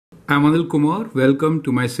I'm Anil Kumar. Welcome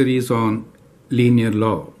to my series on linear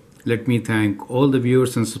law. Let me thank all the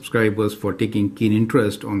viewers and subscribers for taking keen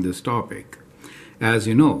interest on this topic. As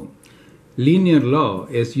you know, linear law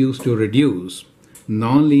is used to reduce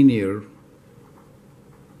nonlinear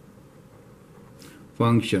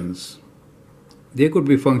functions. There could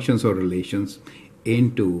be functions or relations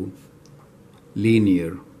into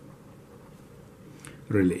linear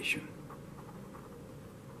relation.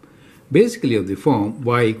 Basically of the form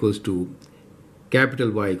y equals to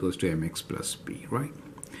capital Y equals to mx plus b, right?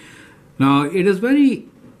 Now it is very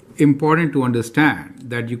important to understand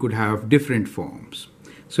that you could have different forms.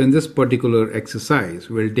 So in this particular exercise,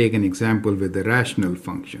 we'll take an example with the rational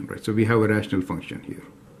function, right? So we have a rational function here.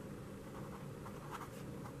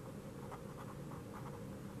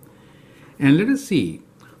 And let us see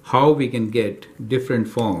how we can get different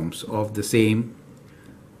forms of the same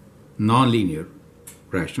nonlinear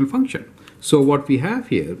rational function. So what we have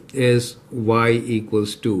here is y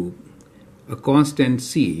equals to a constant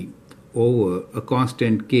c over a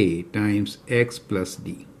constant k times x plus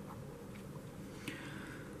d.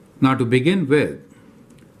 Now to begin with,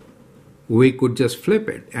 we could just flip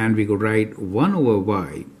it and we could write 1 over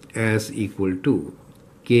y as equal to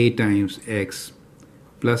k times x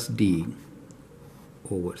plus d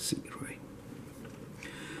over c, right?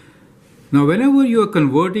 Now whenever you are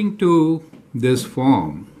converting to this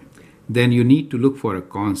form, then you need to look for a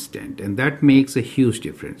constant, and that makes a huge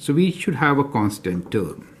difference. So we should have a constant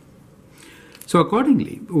term. So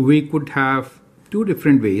accordingly, we could have two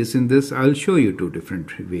different ways in this. I'll show you two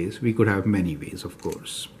different ways. We could have many ways, of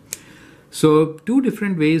course. So two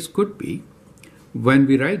different ways could be, when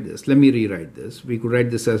we write this, let me rewrite this. We could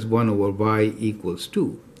write this as 1 over y equals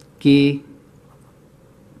to k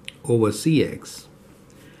over cx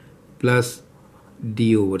plus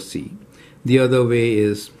d over c. The other way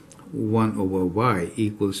is 1 over y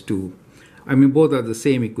equals to, both are the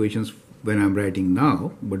same equations when I'm writing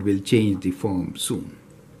now, but we'll change the form soon.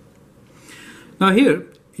 Now here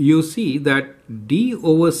you see that d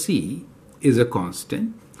over c is a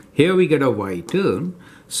constant. Here we get a y term.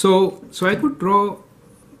 So I could draw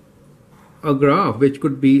a graph which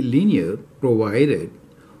could be linear provided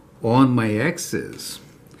on my axis.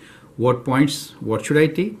 What points, what should I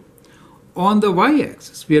take? On the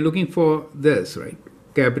y-axis, we are looking for this, right?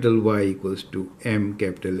 Capital Y equals to m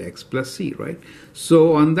capital X plus c, right?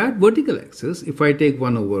 So on that vertical axis, if I take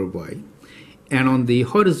 1 over y, and on the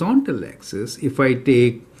horizontal axis, if I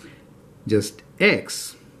take just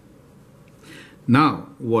x, now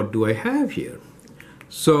what do I have here?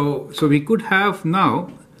 So we could have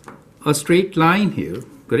now a straight line here,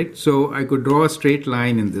 correct? So I could draw a straight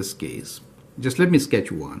line in this case. Just let me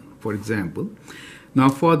sketch one, for example. Now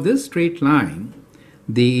for this straight line,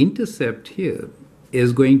 the intercept here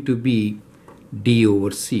is going to be d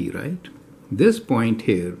over c, right? This point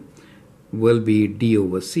here will be d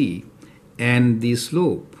over c, and the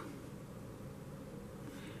slope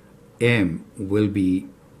m will be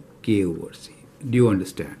k over c. Do you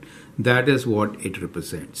understand? That is what it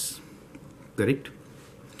represents, correct?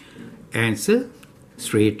 And it's a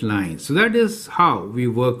straight line. So that is how we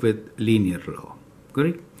work with linear law,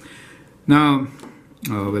 correct? Now,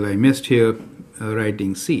 I missed here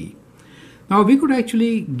writing C. Now we could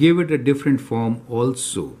actually give it a different form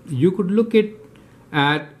also. You could look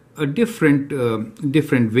at a different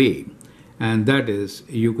way, and that is,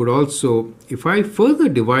 you could also, if I further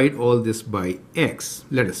divide all this by x,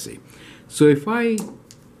 let us say. So if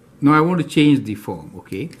now I want to change the form,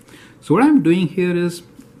 okay? So what I'm doing here is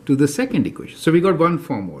to the second equation. So we got one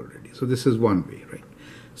form already. So this is one way, right?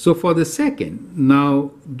 So for the second,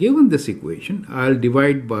 now given this equation, I'll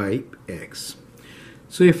divide by x.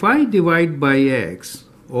 So if I divide by x,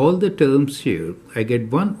 all the terms here, I get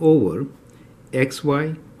 1 over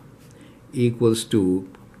xy equals to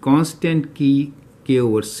constant k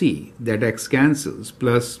over c, that x cancels,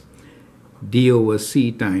 plus d over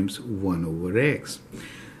c times 1 over x.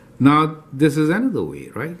 Now this is another way,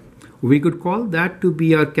 right? We could call that to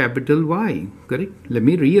be our capital Y, correct? Let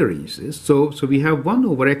me rearrange this. So we have 1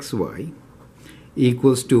 over xy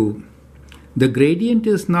equals to, the gradient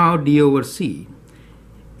is now d over c,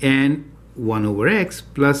 and 1 over x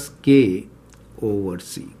plus k over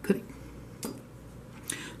c, correct?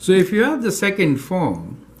 So if you have the second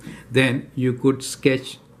form, then you could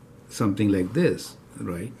sketch something like this,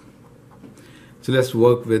 right? So let's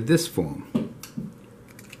work with this form.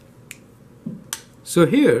 So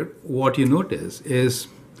here, what you notice is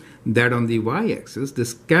that on the y-axis,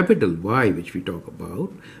 this capital Y which we talk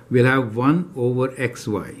about, will have 1 over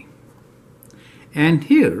xy. And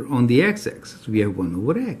here on the x-axis, we have 1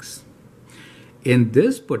 over x. In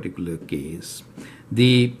this particular case,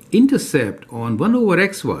 the intercept on 1 over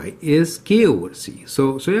xy is k over c.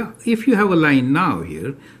 So yeah, if you have a line now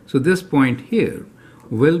here, so this point here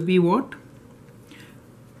will be what?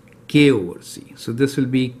 K over c. So this will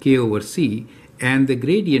be k over c, and the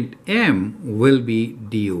gradient m will be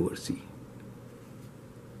d over c.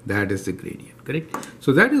 That is the gradient, correct?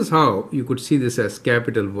 So that is how you could see this as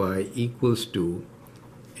capital Y equals to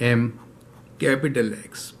m capital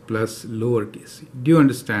X plus lowercase c. Do you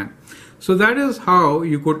understand? So that is how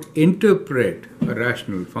you could interpret a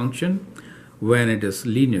rational function when it is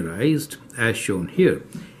linearized as shown here.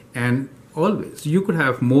 And always, you could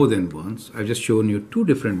have more than once. I've just shown you two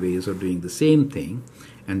different ways of doing the same thing,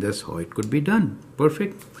 and that's how it could be done.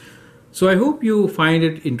 Perfect. So I hope you find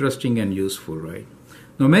it interesting and useful, right?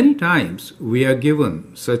 Now, many times we are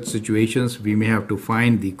given such situations, we may have to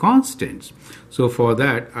find the constants. So for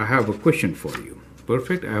that, I have a question for you.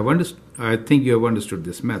 Perfect. I think you have understood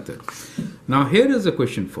this method. Now, here is a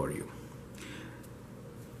question for you.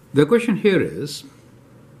 The question here is,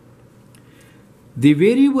 the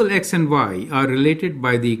variable x and y are related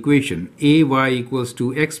by the equation ay equals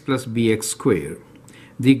to x plus bx square.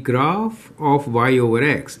 The graph of y over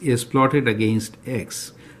x is plotted against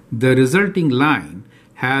x. The resulting line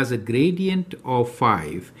has a gradient of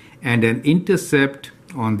 5 and an intercept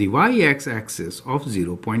on the y-axis of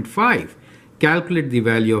 0.5. Calculate the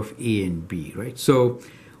value of a and b, right? So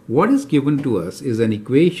what is given to us is an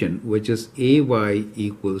equation which is ay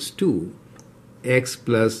equals to x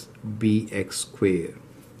plus bx square.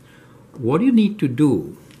 What you need to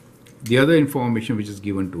do, the other information which is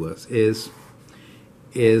given to us is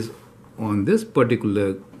on this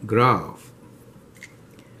particular graph,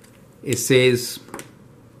 it says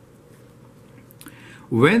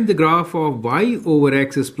when the graph of y over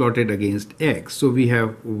x is plotted against x, so we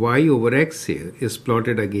have y over x here is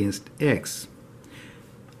plotted against x.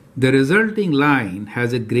 The resulting line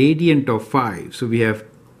has a gradient of 5, so we have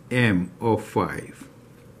m of 5.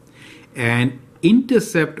 And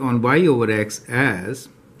intercept on y over x as,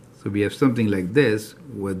 so we have something like this,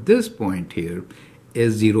 where this point here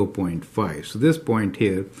is 0.5. So this point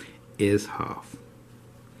here is half.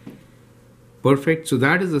 Perfect. So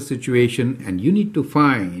that is the situation, and you need to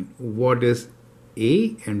find what is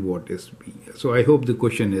A and what is B. So I hope the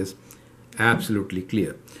question is absolutely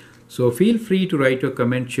clear. So feel free to write your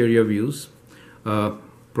comment, share your views,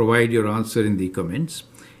 provide your answer in the comments,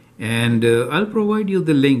 and I'll provide you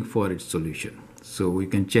the link for its solution. So you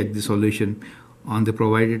can check the solution on the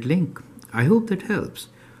provided link. I hope that helps.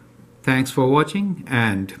 Thanks for watching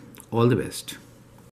and all the best.